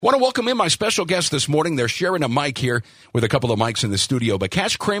Want to welcome in my special guest this morning. They're sharing a mic here with a couple of mics in the studio. But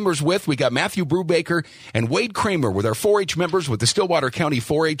Cash Cramer's with. We got Matthew Brubaker and Wade Cramer with our 4-H members with the Stillwater County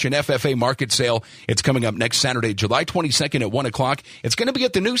 4-H and FFA market sale. It's coming up next Saturday, July 22nd at 1 o'clock. It's going to be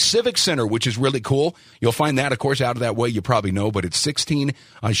at the new Civic Center, which is really cool. You'll find that, of course, out of that way. You probably know, but it's 16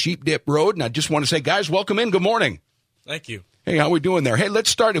 on Sheep Dip Road. And I just want to say, guys, welcome in. Good morning. Thank you. Hey, how we doing there? Hey,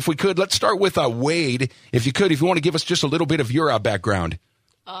 let's start, if we could. Let's start with Wade. If you want to give us just a little bit of your background.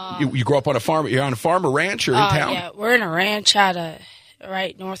 You grew up on a farm. You're on a farm or ranch or in town? Yeah, we're in a ranch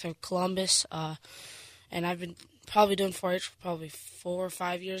right north of Columbus, and I've been probably doing 4-H for probably 4 or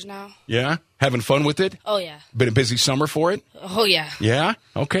 5 years now. Yeah? Having fun with it? Oh, yeah. Been a busy summer for it? Oh, yeah. Yeah?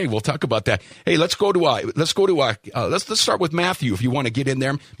 Okay, we'll talk about that. Hey, let's start with Matthew if you want to get in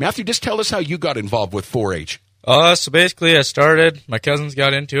there. Matthew, just tell us how you got involved with 4-H. So basically I started, my cousins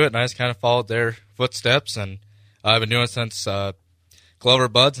got into it, and I just kind of followed their footsteps, and I've been doing it since Glover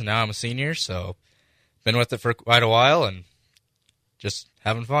Buds, and now I'm a senior, so been with it for quite a while and just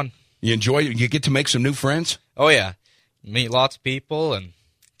having fun. You enjoy it? You get to make some new friends? Oh, yeah. Meet lots of people, and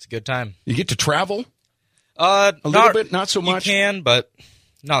it's a good time. You get to travel? A little bit? Not so much? You can, but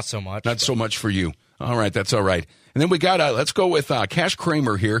not so much. Not so much for you. All right, that's all right. And then we got, let's go with Cash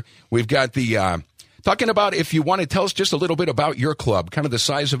Cramer here. We've got the, talking about, if you want to tell us just a little bit about your club, kind of the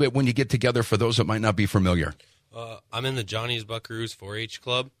size of it when you get together for those that might not be familiar. I'm in the Johnny's Buckaroos 4-H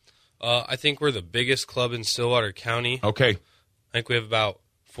club. I think we're the biggest club in Stillwater County. Okay. I think we have about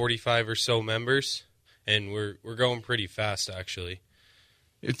 45 or so members, and we're going pretty fast, actually.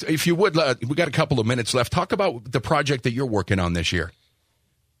 If you would, we got a couple of minutes left. Talk about the project that you're working on this year.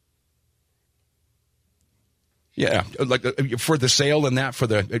 Yeah, like for the sale and that,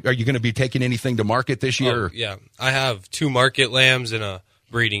 are you going to be taking anything to market this year? Yeah, I have 2 market lambs and a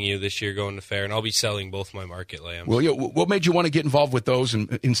breeding ewe this year going to fair, and I'll be selling both my market lambs. Well, what made you want to get involved with those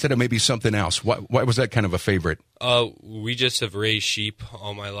instead of maybe something else? Why was that kind of a favorite? We just have raised sheep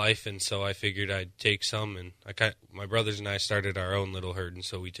all my life, and so I figured I'd take some, and my brothers and I started our own little herd, and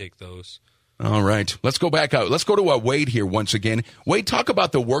so we take those. All right. Let's go back out. Let's go to Wade here once again. Wade, talk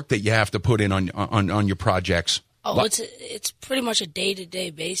about the work that you have to put in on your projects. Oh, it's pretty much a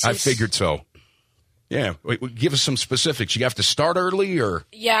day-to-day basis. I figured so. Yeah. Wait, give us some specifics. You have to start early, or?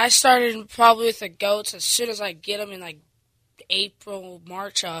 Yeah, I started probably with the goats as soon as I get them in, like, April,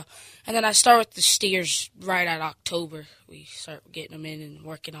 March. And then I start with the steers right at October. We start getting them in and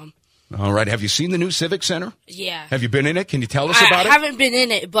working on them. All right. Have you seen the new Civic Center? Yeah. Have you been in it? Can you tell us about it? I haven't been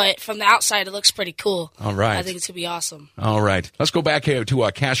in it, but from the outside, it looks pretty cool. All right. I think it's going to be awesome. All right. Let's go back here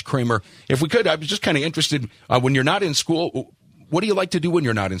to Cash Cramer. If we could, I was just kind of interested, when you're not in school, what do you like to do when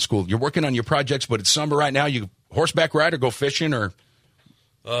you're not in school? You're working on your projects, but it's summer right now. You horseback ride or go fishing or?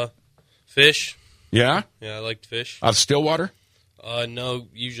 Fish. Yeah? Yeah, I like to fish. Stillwater? No,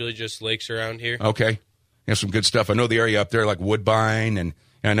 usually just lakes around here. Okay. Yeah, some good stuff. I know the area up there like Woodbine, and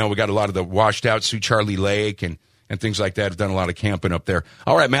I know we got a lot of the washed out Sioux Charlie Lake and things like that. I've done a lot of camping up there.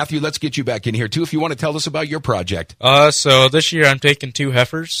 All right, Matthew, let's get you back in here, too, if you want to tell us about your project. So this year I'm taking 2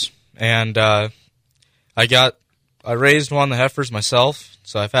 heifers, and I raised one of the heifers myself,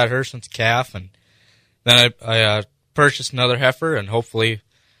 so I've had her since calf, and then I purchased another heifer, and hopefully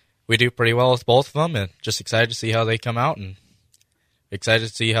we do pretty well with both of them, and just excited to see how they come out, and excited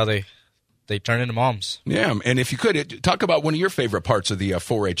to see how they turn into moms. Yeah, and if you could, talk about one of your favorite parts of the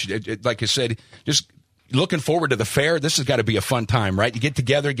 4-H. Like I said, just looking forward to the fair. This has got to be a fun time, right? You get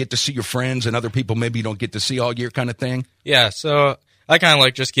together, get to see your friends and other people maybe you don't get to see all year kind of thing. Yeah, so I kind of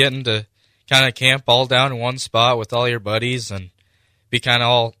like just getting to kind of camp all down in one spot with all your buddies and be kind of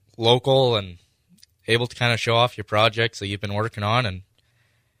all local and able to kind of show off your projects that you've been working on, and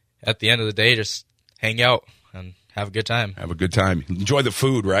at the end of the day, just hang out and have a good time. Have a good time. Enjoy the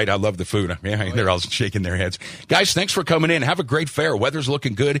food, right? I love the food. Yeah, they're all shaking their heads. Guys, thanks for coming in. Have a great fair. Weather's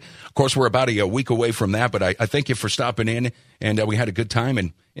looking good. Of course, we're about a week away from that, but I thank you for stopping in, and we had a good time,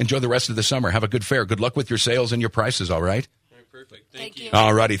 and enjoy the rest of the summer. Have a good fair. Good luck with your sales and your prices, all right? Perfect. Thank you.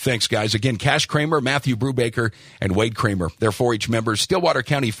 All righty. Thanks, guys. Again, Cash Cramer, Matthew Brubaker, and Wade Cramer. They're 4-H members. Stillwater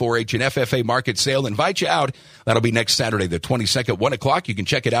County 4-H and FFA market sale. Invite you out. That'll be next Saturday, the 22nd, 1 o'clock. You can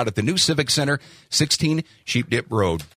check it out at the new Civic Center, 16 Sheep Dip Road.